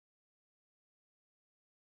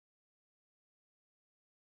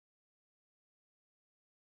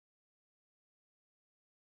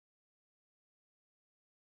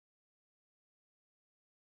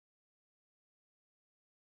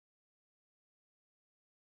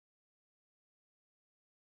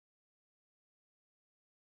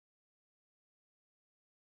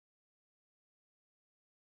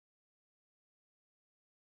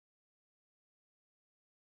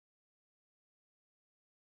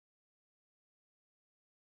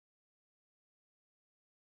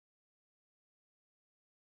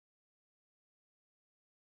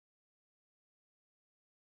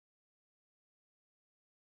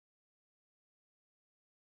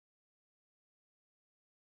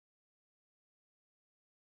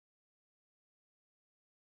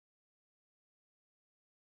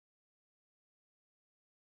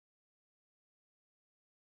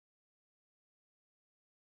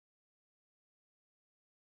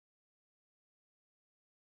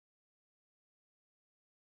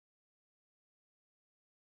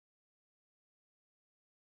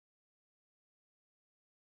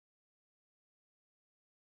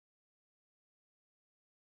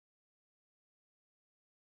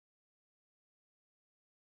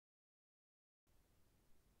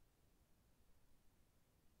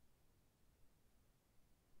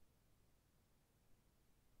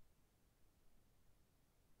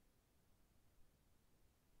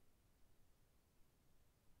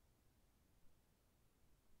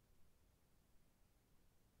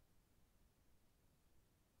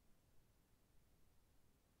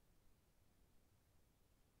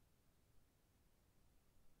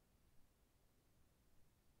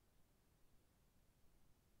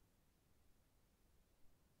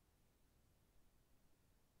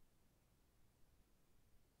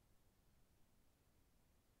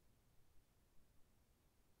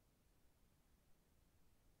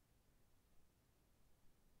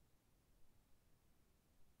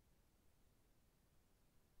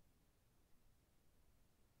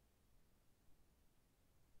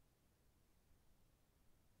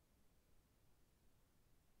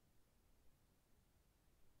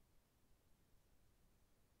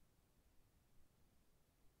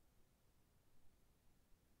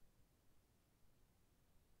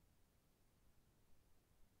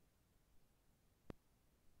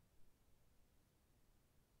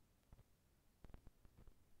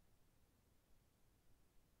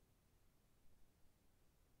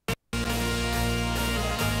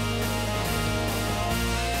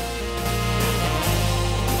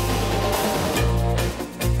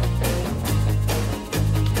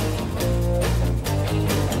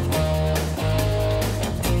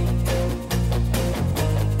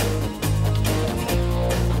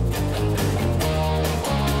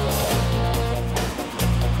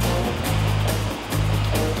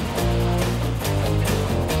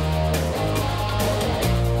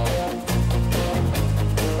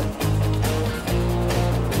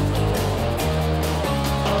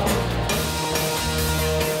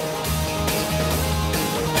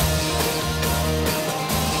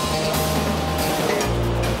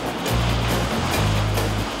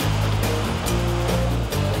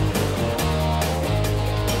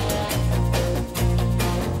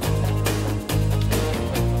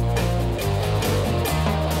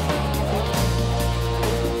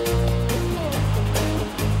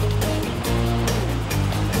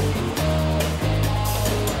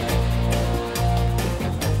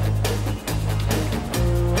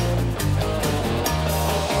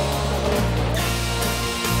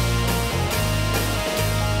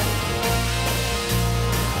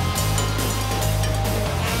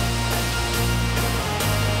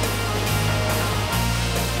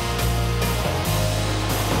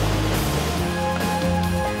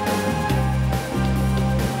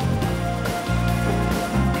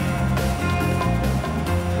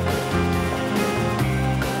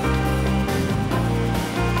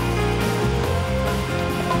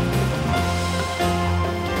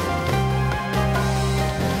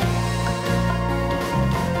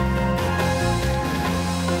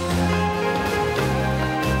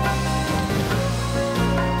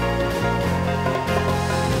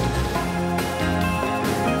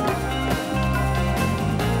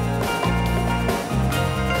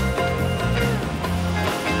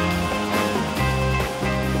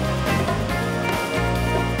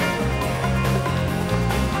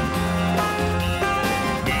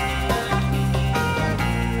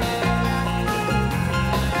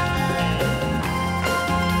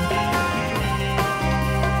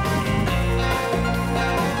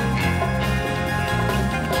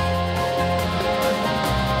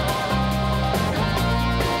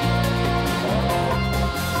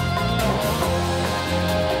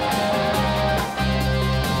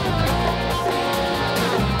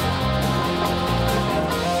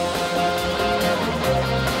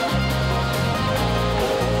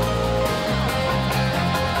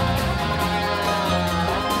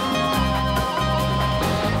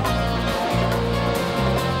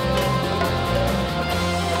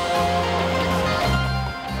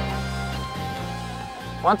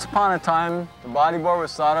Once upon a time, the bodyboard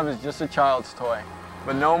was thought of as just a child's toy,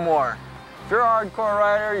 but no more. If you're a hardcore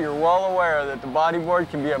rider, you're well aware that the bodyboard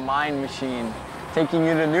can be a mind machine, taking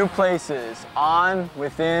you to new places, on,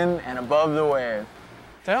 within, and above the wave.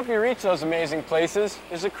 To help you reach those amazing places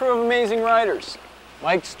is a crew of amazing riders.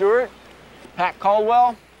 Mike Stewart, Pat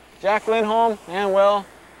Caldwell, Jack Lindholm, and, well,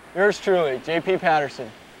 yours truly, JP Patterson.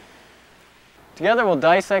 Together we'll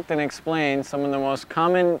dissect and explain some of the most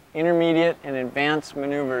common intermediate and advanced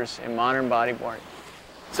maneuvers in modern bodyboarding.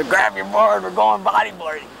 So grab your board, we're going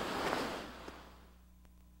bodyboarding.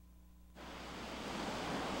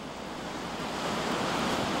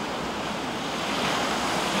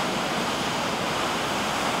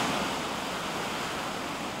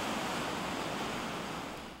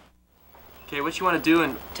 Okay, what you want to do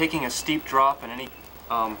in taking a steep drop in any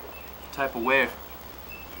type of wave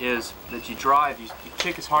is that you drive, you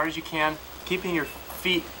kick as hard as you can, keeping your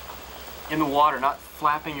feet in the water, not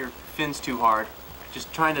flapping your fins too hard.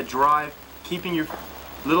 Just trying to drive, keeping your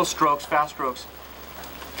little strokes, fast strokes,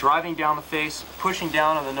 driving down the face, pushing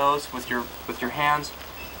down on the nose with your hands,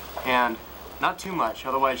 and not too much,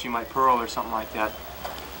 otherwise you might pearl or something like that.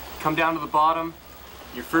 Come down to the bottom.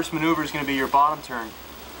 Your first maneuver is going to be your bottom turn.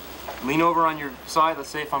 Lean over on your side, let's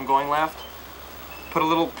say if I'm going left, put a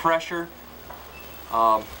little pressure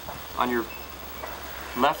on your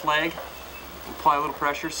left leg, apply a little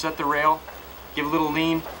pressure, set the rail, give a little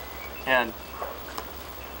lean, and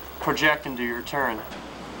project into your turn.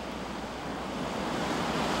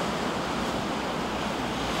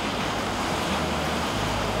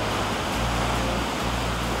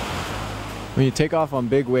 When you take off on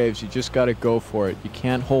big waves, you just got to go for it. You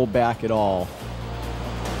can't hold back at all.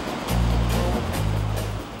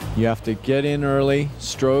 You have to get in early,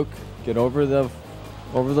 stroke, get over the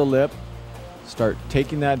lip, start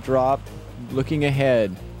taking that drop, looking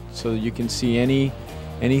ahead so you can see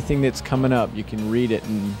anything that's coming up. You can read it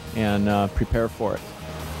and prepare for it.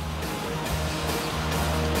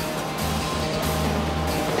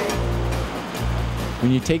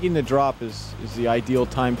 When you're taking the drop is the ideal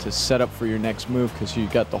time to set up for your next move because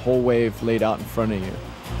you've got the whole wave laid out in front of you.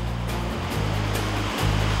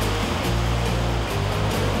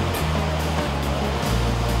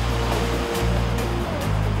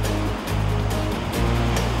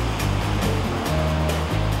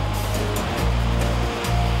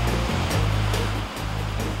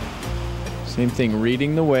 Same thing,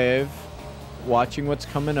 reading the wave, watching what's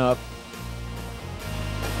coming up.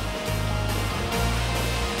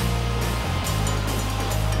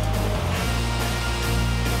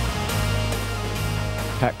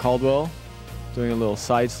 Pat Caldwell doing a little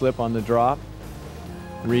side slip on the drop,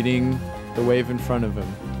 reading the wave in front of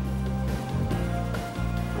him.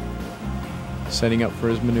 Setting up for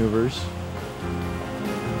his maneuvers.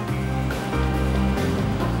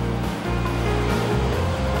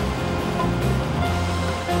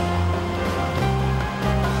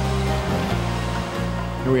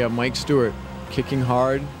 Here we have Mike Stewart kicking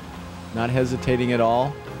hard, not hesitating at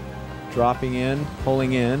all, dropping in,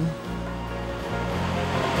 pulling in.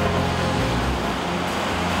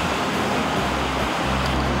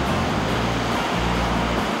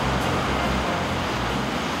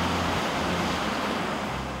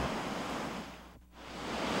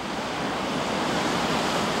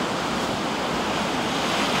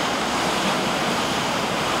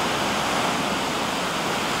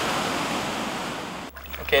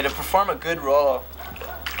 Okay, to perform a good rollo,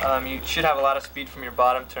 you should have a lot of speed from your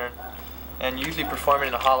bottom turn, and usually perform it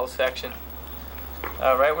in a hollow section.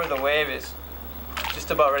 Right where the wave is just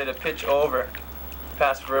about ready to pitch over,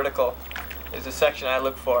 past vertical, is the section I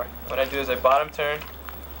look for. What I do is I bottom turn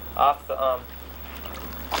off the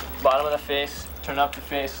bottom of the face, turn up the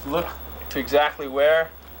face, look to exactly where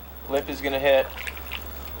lip is going to hit,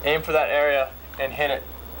 aim for that area, and hit it.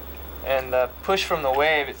 And the push from the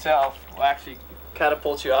wave itself will actually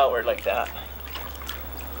catapult you outward like that.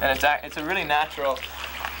 And it's a really natural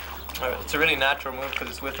move because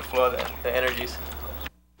it's with the flow of the energies.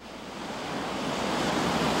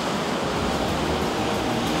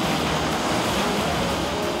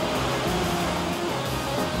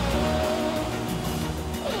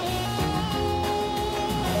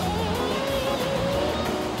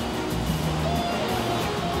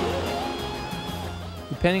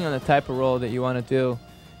 Depending on the type of roll that you want to do,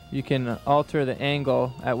 you can alter the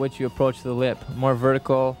angle at which you approach the lip. A more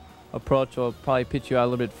vertical approach will probably pitch you out a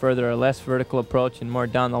little bit further. A less vertical approach and more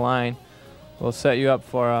down the line will set you up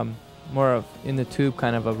for more of in the tube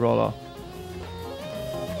kind of a rollo.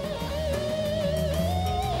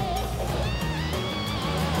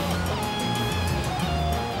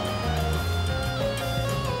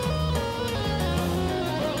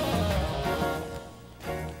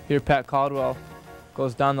 Here Pat Caldwell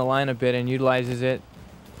goes down the line a bit and utilizes it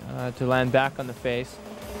to land back on the face.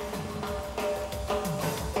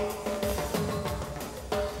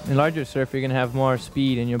 In larger surf, you're going to have more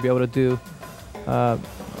speed and you'll be able to do, the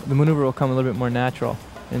maneuver will come a little bit more natural.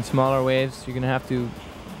 In smaller waves, you're going to have to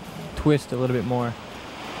twist a little bit more.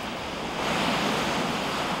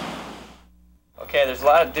 Okay, there's a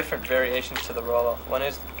lot of different variations to the rollo.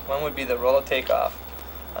 One would be the rollo takeoff.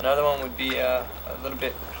 Another one would be a little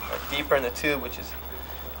bit deeper in the tube, which is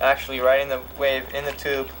actually riding the wave in the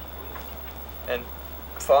tube and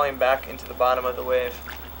falling back into the bottom of the wave.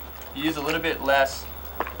 You use a little bit less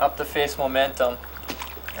up the face momentum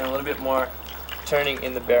and a little bit more turning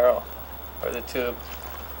in the barrel or the tube.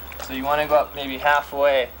 So you want to go up maybe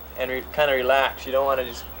halfway and kind of relax. You don't want to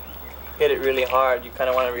just hit it really hard. You kind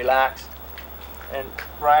of want to relax and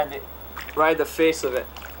ride the face of it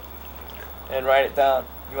and ride it down.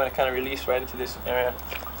 You want to kind of release right into this area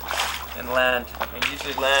and land. And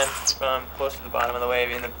usually land from close to the bottom of the wave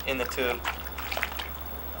in the tube.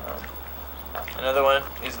 Another one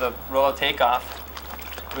is the rollo takeoff,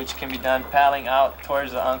 which can be done paddling out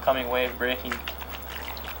towards the oncoming wave, breaking.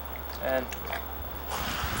 And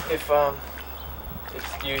if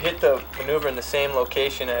you hit the maneuver in the same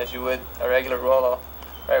location as you would a regular rollo,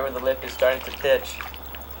 right where the lip is starting to pitch,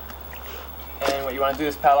 and what you want to do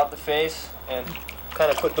is paddle up the face and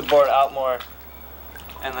kind of put the board out more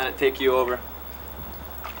and let it take you over,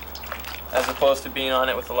 as opposed to being on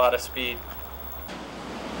it with a lot of speed.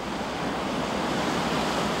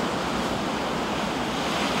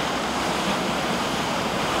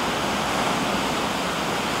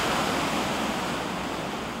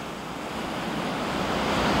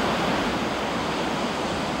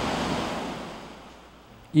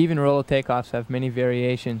 Even rollo takeoffs have many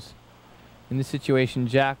variations. In this situation,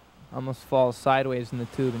 Jack almost falls sideways in the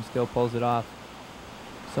tube and still pulls it off,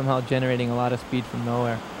 somehow generating a lot of speed from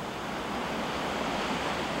nowhere.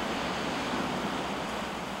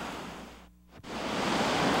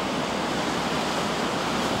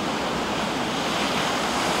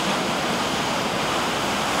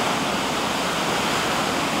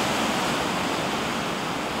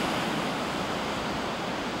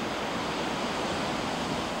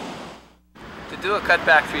 To do a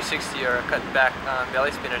cutback 360 or a cutback belly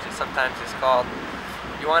spinners, as sometimes it's called,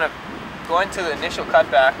 you want to go into the initial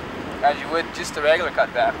cutback as you would just a regular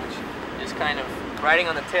cutback, which is kind of riding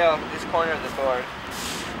on the tail, this corner of the board,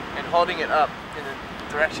 and holding it up in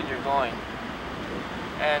the direction you're going.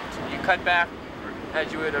 And you cut back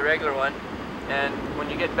as you would a regular one, and when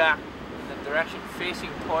you get back in the direction facing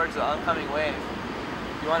towards the oncoming wave,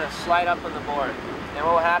 you want to slide up on the board. And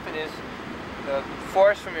what will happen is the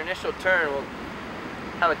force from your initial turn will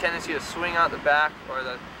have a tendency to swing out the back or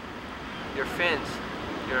your fins,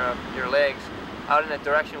 your legs, out in the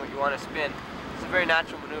direction what you want to spin. It's a very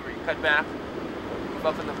natural maneuver. You cut back, move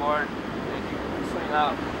up on the board, and you swing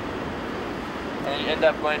out. And you end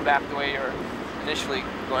up going back the way you were initially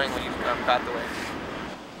going when you caught the wave.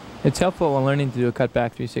 It's helpful when learning to do a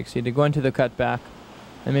cutback 360 to go into the cutback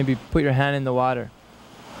and maybe put your hand in the water.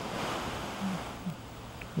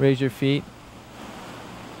 Raise your feet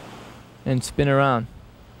and spin around.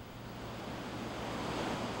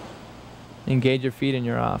 Engage your feet and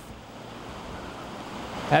you're off.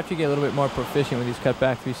 After you get a little bit more proficient with these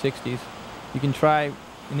cutback 360s, you can try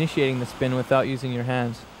initiating the spin without using your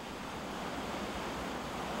hands.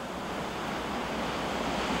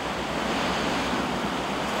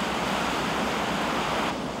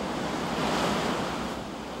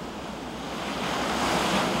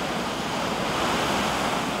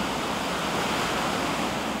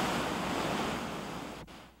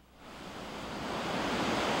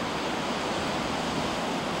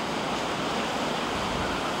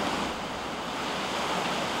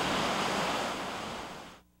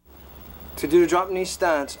 To do drop knee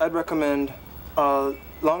stance, I'd recommend a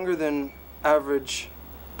longer than average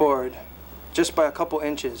board, just by a couple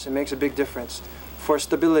inches. It makes a big difference for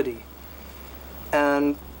stability.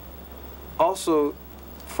 And also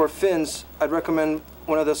for fins, I'd recommend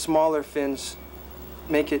one of the smaller fins.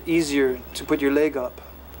 Make it easier to put your leg up.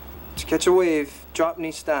 To catch a wave, drop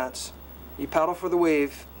knee stance. You paddle for the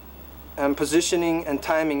wave, and positioning and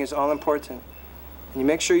timing is all important. And you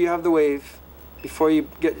make sure you have the wave before you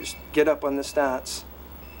get up on the stance.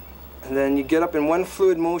 And then you get up in one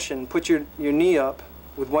fluid motion, put your knee up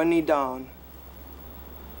with one knee down.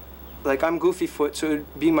 Like I'm goofy foot, so it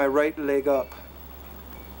would be my right leg up.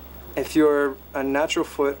 If you're a natural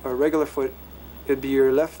foot or a regular foot, it would be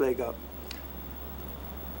your left leg up.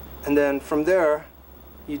 And then from there,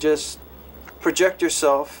 you just project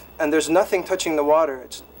yourself, and there's nothing touching the water.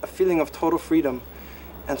 It's a feeling of total freedom.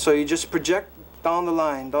 And so you just project down the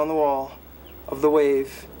line, down the wall of the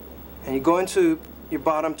wave, and you go into your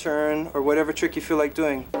bottom turn or whatever trick you feel like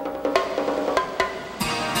doing.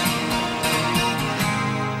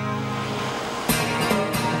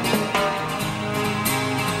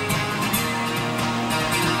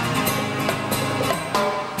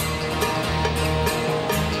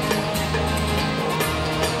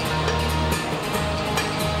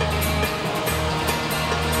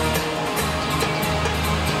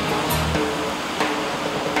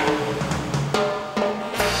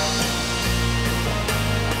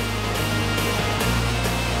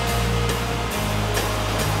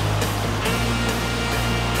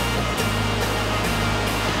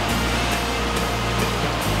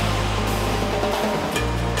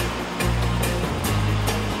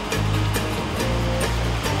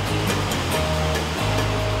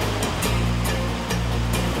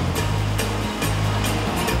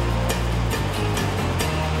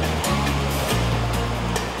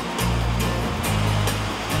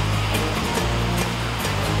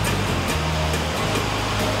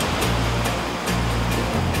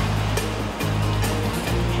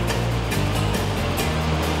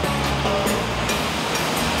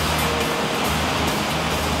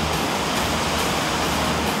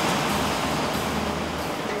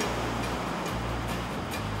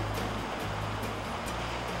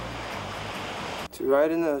 To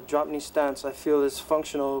ride in the drop knee stance, I feel is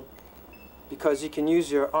functional because you can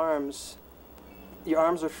use your arms. Your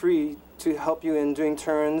arms are free to help you in doing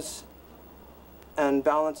turns and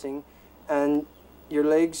balancing, and your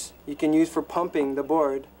legs you can use for pumping the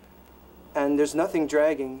board, and there's nothing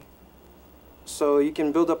dragging. So you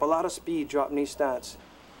can build up a lot of speed drop knee stance.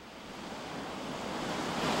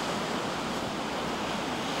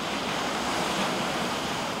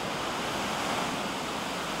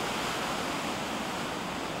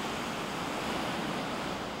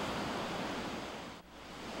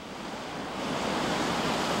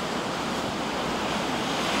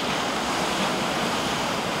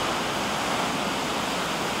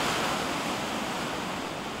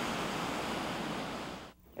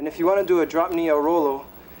 And if you want to do a drop knee El Rolo,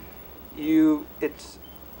 you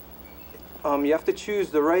have to choose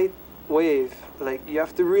the right wave. Like, you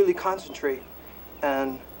have to really concentrate,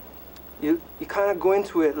 and you kind of go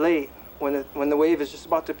into it late when the wave is just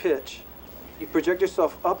about to pitch. You project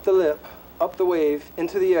yourself up the lip, up the wave,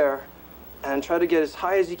 into the air, and try to get as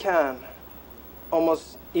high as you can,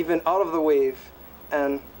 almost even out of the wave,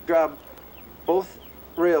 and grab both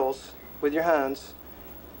rails with your hands.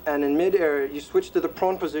 And in mid-air, you switch to the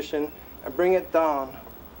prone position and bring it down.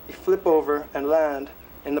 You flip over and land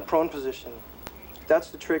in the prone position. That's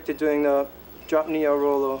the trick to doing the drop knee El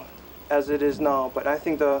Rolo as it is now. But I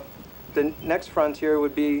think the next frontier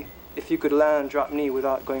would be if you could land drop knee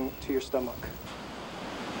without going to your stomach.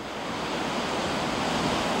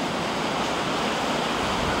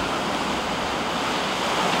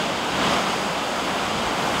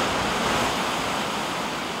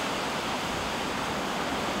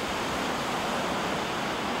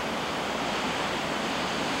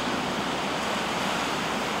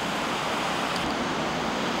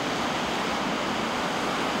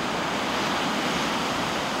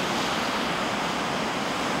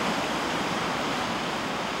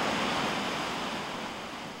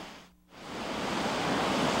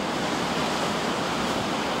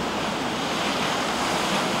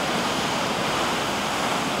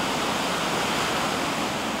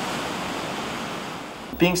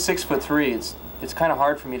 Being 6'3", it's kind of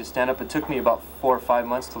hard for me to stand up. It took me about 4 or 5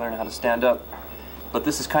 months to learn how to stand up, but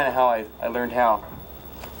this is kind of how I learned how.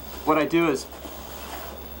 What I do is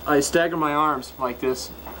I stagger my arms like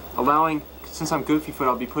this, allowing, since I'm goofy foot,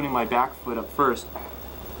 I'll be putting my back foot up first.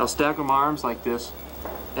 I'll stagger my arms like this,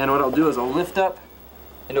 and what I'll do is I'll lift up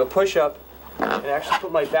into a push-up and actually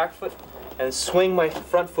put my back foot and swing my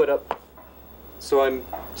front foot up, so I'm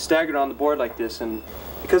staggered on the board like this. And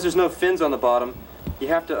because there's no fins on the bottom, you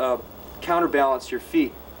have to counterbalance your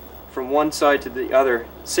feet from one side to the other.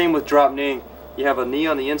 Same with drop kneeing. You have a knee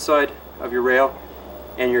on the inside of your rail,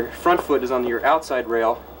 and your front foot is on your outside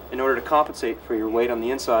rail in order to compensate for your weight on the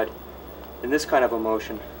inside in this kind of a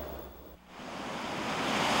motion.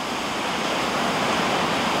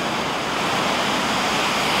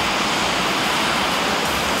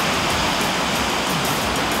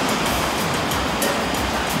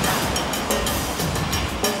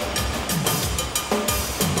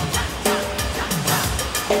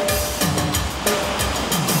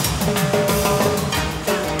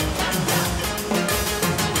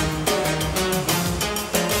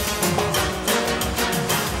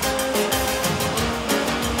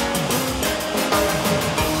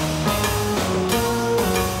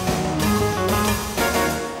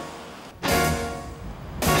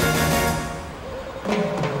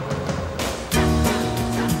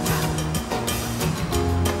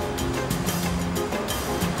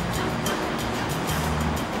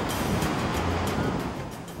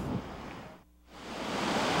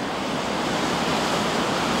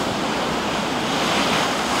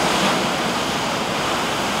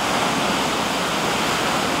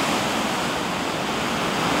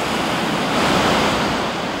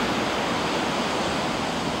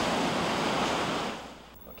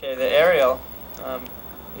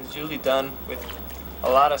 is usually done with a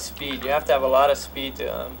lot of speed. You have to have a lot of speed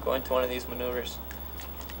to go into one of these maneuvers.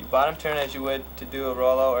 You bottom turn as you would to do a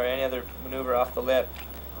rollout or any other maneuver off the lip,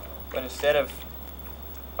 but instead of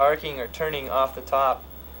arcing or turning off the top,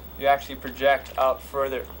 you actually project out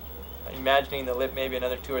further, imagining the lip maybe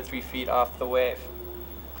another 2 or 3 feet off the wave.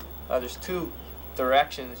 There's 2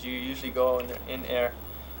 directions you usually go in air,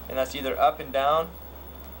 and that's either up and down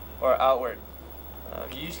or outward.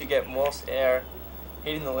 You usually get most air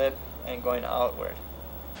hitting the lip and going outward.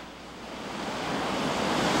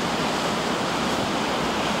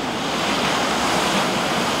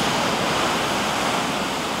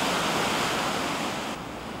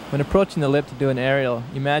 When approaching the lip to do an aerial,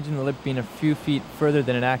 imagine the lip being a few feet further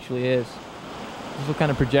than it actually is. This will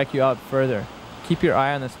kind of project you out further. Keep your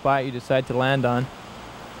eye on the spot you decide to land on,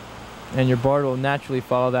 and your board will naturally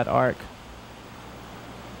follow that arc.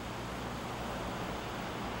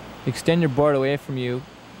 Extend your board away from you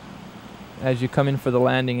as you come in for the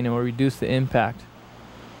landing, and it will reduce the impact.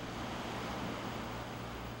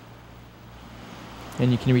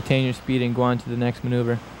 And you can retain your speed and go on to the next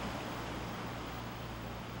maneuver.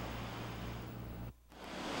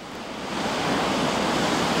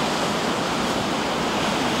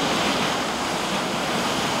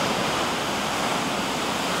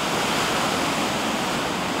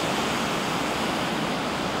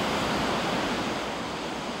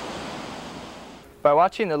 By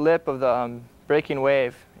watching the lip of the breaking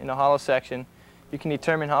wave in the hollow section, you can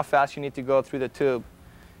determine how fast you need to go through the tube.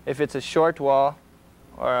 If it's a short wall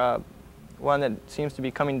or one that seems to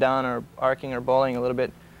be coming down or arcing or bowling a little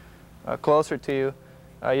bit closer to you,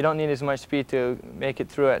 you don't need as much speed to make it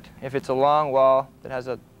through it. If it's a long wall that has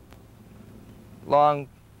a long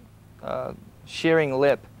shearing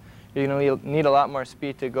lip, you're going to need a lot more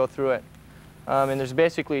speed to go through it. And there's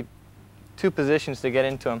basically 2 positions to get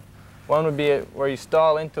into them. One would be where you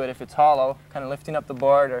stall into it if it's hollow, kind of lifting up the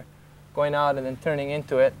board or going out and then turning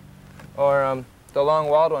into it. Or the long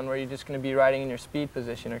walled one where you're just going to be riding in your speed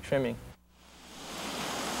position or trimming.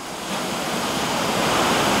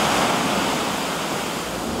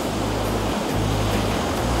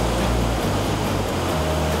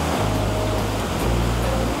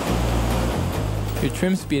 Your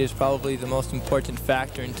trim speed is probably the most important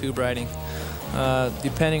factor in tube riding.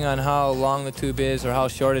 Depending on how long the tube is or how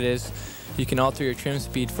short it is, you can alter your trim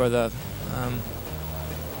speed for the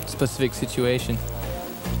specific situation.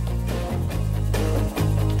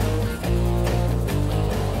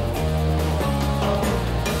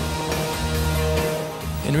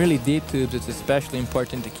 In really deep tubes, it's especially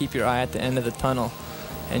important to keep your eye at the end of the tunnel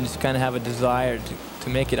and just kind of have a desire to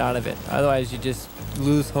make it out of it. Otherwise, you just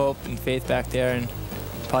lose hope and faith back there and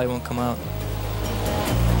probably won't come out.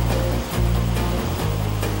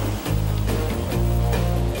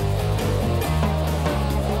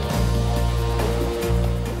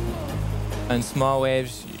 In small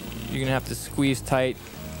waves, you're going to have to squeeze tight,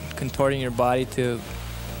 contorting your body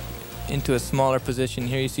into a smaller position.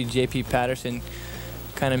 Here you see J.P. Patterson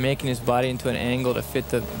kind of making his body into an angle to fit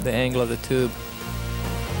the angle of the tube.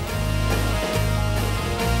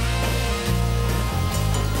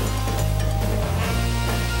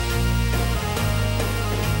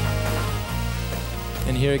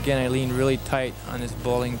 And here again, I lean really tight on this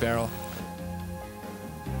bowling barrel.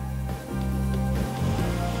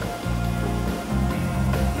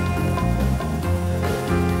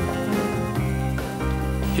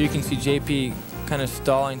 Here you can see JP kind of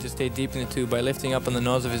stalling to stay deep in the tube by lifting up on the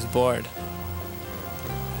nose of his board,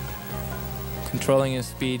 controlling his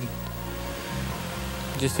speed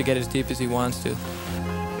just to get as deep as he wants to.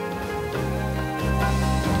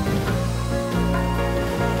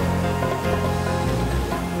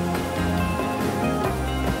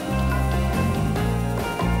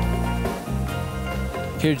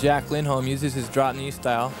 Here Jack Lindholm uses his drop knee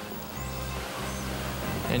style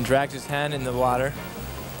and drags his hand in the water,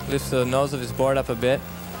 lifts the nose of his board up a bit,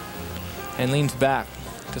 and leans back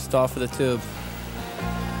to stall for the tube.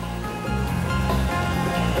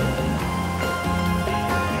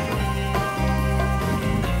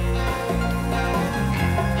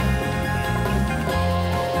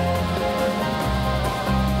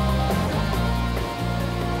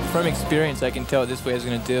 From experience, I can tell what this wave is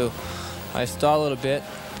going to do. I stall a little bit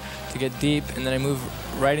to get deep, and then I move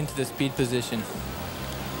right into the speed position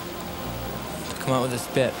to come out with a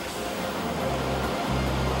spit.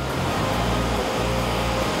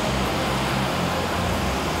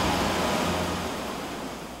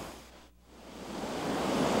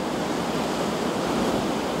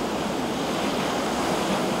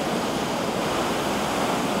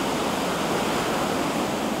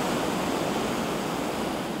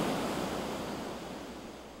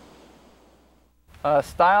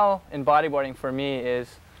 Style in bodyboarding for me is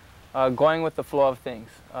going with the flow of things.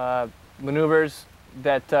 Maneuvers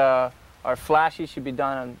that are flashy should be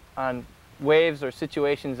done on waves or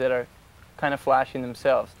situations that are kind of flashy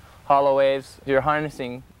themselves. Hollow waves, you're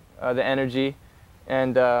harnessing the energy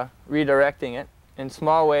and redirecting it. In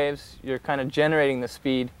small waves, you're kind of generating the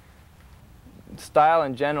speed. Style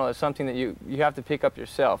in general is something that you have to pick up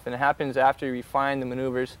yourself, and it happens after you refine the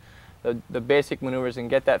maneuvers, the basic maneuvers, and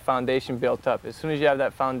get that foundation built up. As soon as you have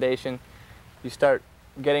that foundation, you start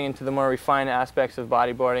getting into the more refined aspects of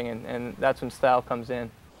bodyboarding, and that's when style comes in.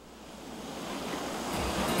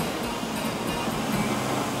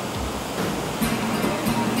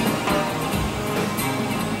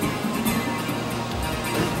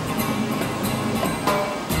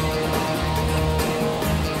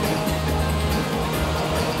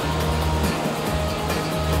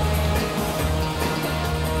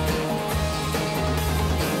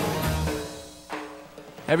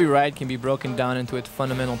 Every ride can be broken down into its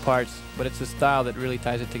fundamental parts, but it's the style that really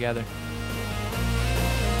ties it together.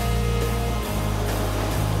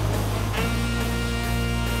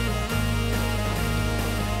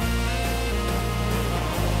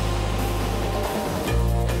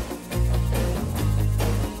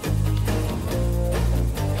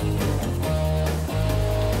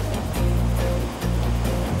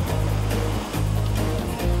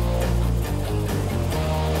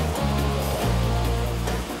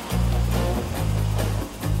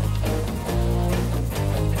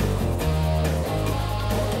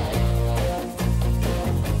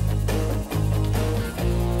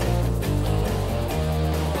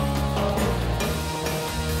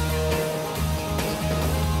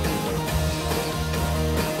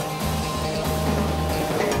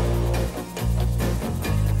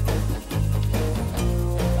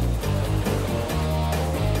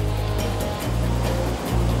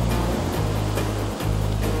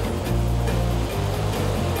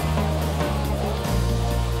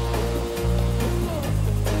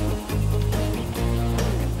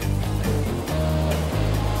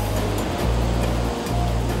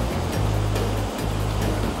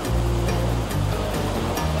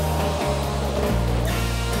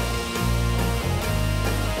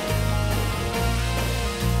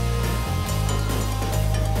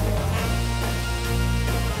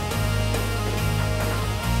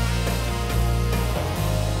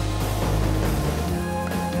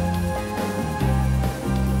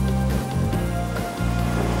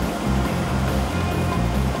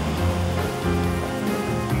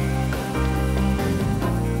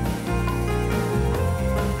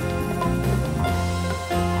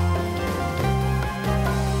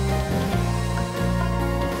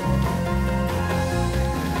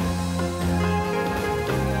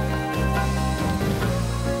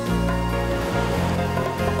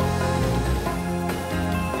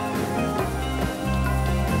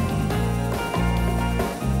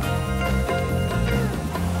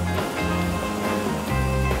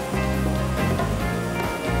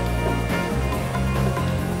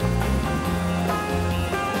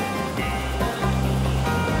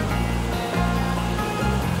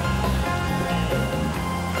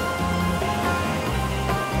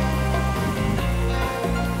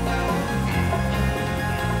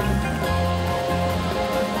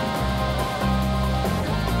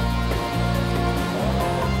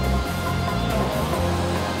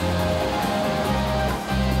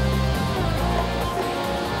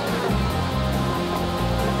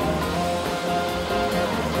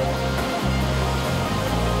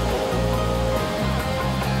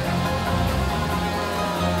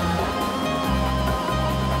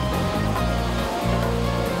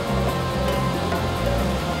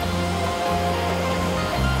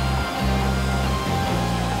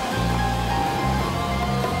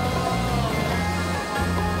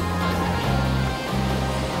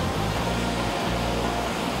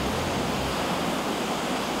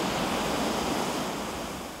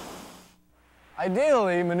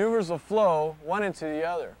 Ideally, maneuvers will flow one into the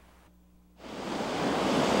other.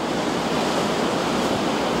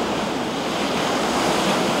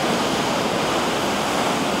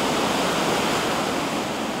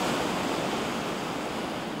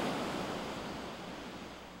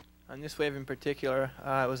 On this wave in particular,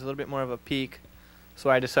 it was a little bit more of a peak, so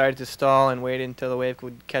I decided to stall and wait until the wave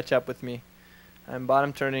would catch up with me. I'm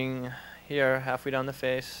bottom turning here halfway down the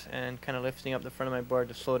face and kind of lifting up the front of my board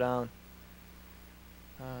to slow down.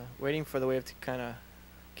 Waiting for the wave to kind of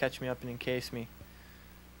catch me up and encase me.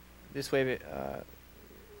 This wave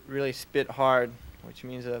really spit hard, which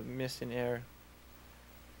means a mist in air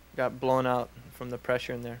got blown out from the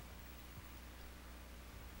pressure in there.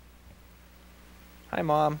 Hi,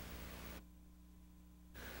 Mom.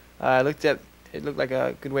 It looked like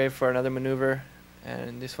a good wave for another maneuver,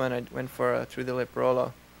 and this one I went for a through the lip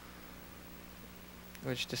rollo,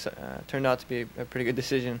 which turned out to be a pretty good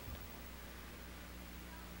decision.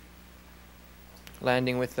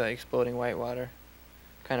 Landing with the exploding whitewater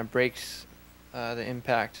kind of breaks the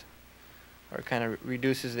impact, or kind of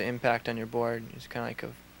reduces the impact on your board. It's kind of like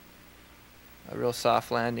a real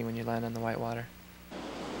soft landing when you land on the whitewater.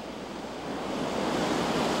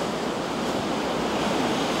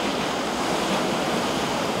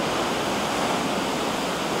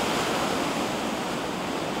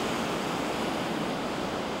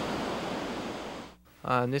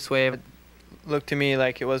 This wave looked to me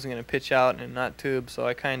like it wasn't going to pitch out and not tube, so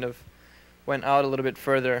I kind of went out a little bit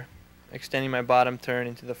further, extending my bottom turn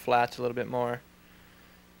into the flats a little bit more,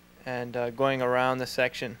 and going around the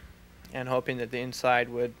section and hoping that the inside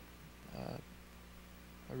would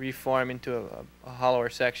reform into a hollower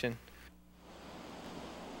section.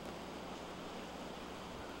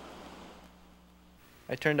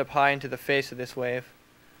 I turned up high into the face of this wave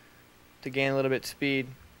to gain a little bit speed.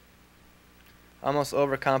 Almost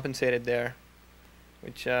overcompensated there,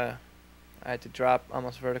 which I had to drop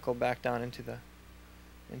almost vertical back down into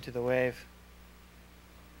the wave.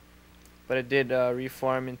 But it did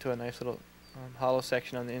reform into a nice little hollow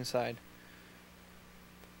section on the inside.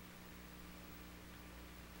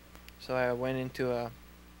 So I went into a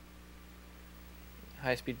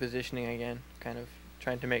high-speed positioning again, kind of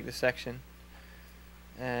trying to make the section.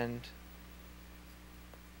 And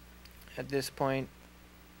at this point,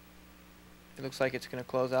 it looks like it's going to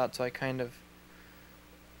close out, so I kind of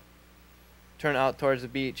turn out towards the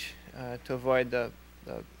beach to avoid the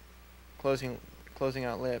closing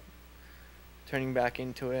out lip, turning back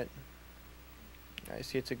into it. I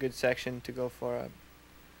see it's a good section to go for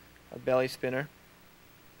a belly spinner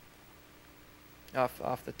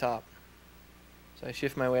off the top. So I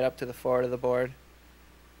shift my weight up to the forward of the board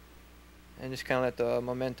and just kind of let the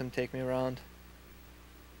momentum take me around.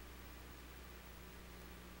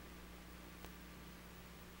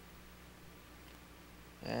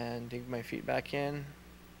 And dig my feet back in,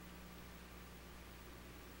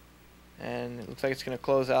 and it looks like it's going to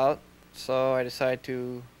close out, so I decide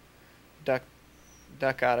to duck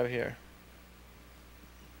out of here,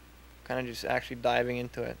 kind of just actually diving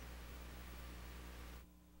into it.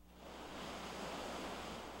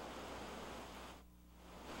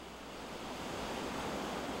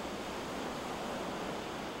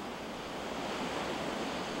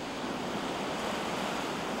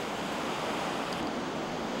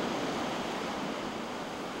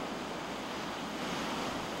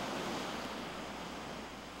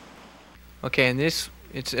 Okay, and it's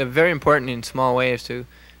very important in small waves to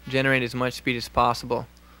generate as much speed as possible.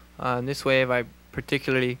 In this wave, I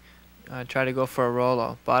particularly try to go for a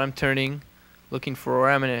rollo, bottom turning, looking for where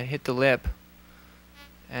I'm going to hit the lip,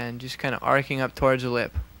 and just kind of arcing up towards the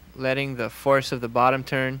lip, letting the force of the bottom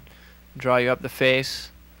turn draw you up the face,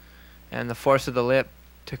 and the force of the lip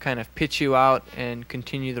to kind of pitch you out and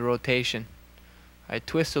continue the rotation. I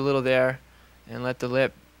twist a little there and let the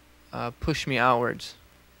lip push me outwards.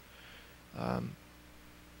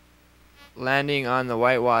 Landing on the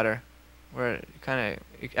whitewater, where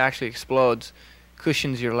it actually explodes,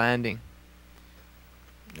 cushions your landing.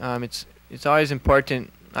 It's always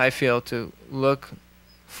important, I feel, to look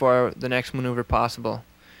for the next maneuver possible.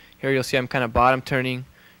 Here you'll see I'm kind of bottom turning,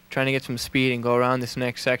 trying to get some speed and go around this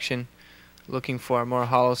next section, looking for a more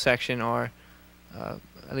hollow section, or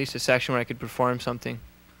at least a section where I could perform something.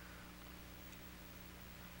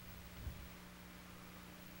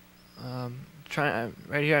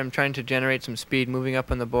 Right here I'm trying to generate some speed, moving up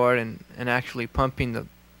on the board and actually pumping the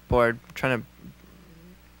board, trying to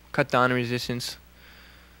cut down the resistance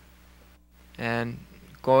and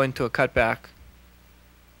go into a cutback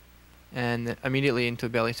and immediately into a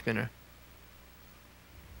belly spinner.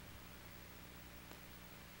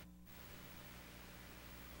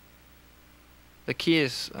 The key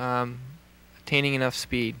is attaining enough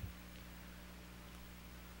speed.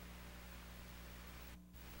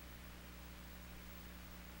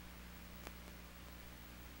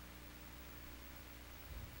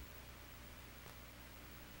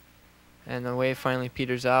 And the wave finally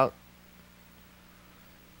peters out,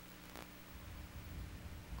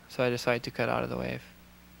 so I decide to cut out of the wave.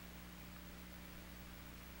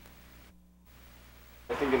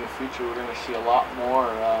 I think in the future we're going to see a lot more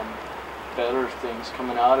better things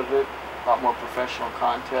coming out of it, a lot more professional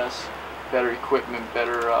contests, better equipment,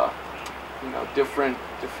 better different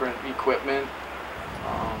equipment.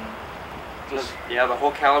 Yeah, the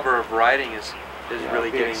whole caliber of riding is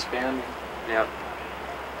really getting expanding. Yeah.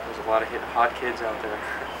 There's a lot of hot kids out there.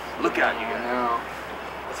 Look out, you guys. I know.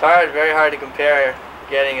 It's hard, very hard to compare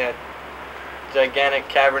getting a gigantic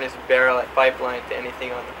cavernous barrel at pipeline to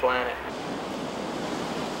anything on the planet.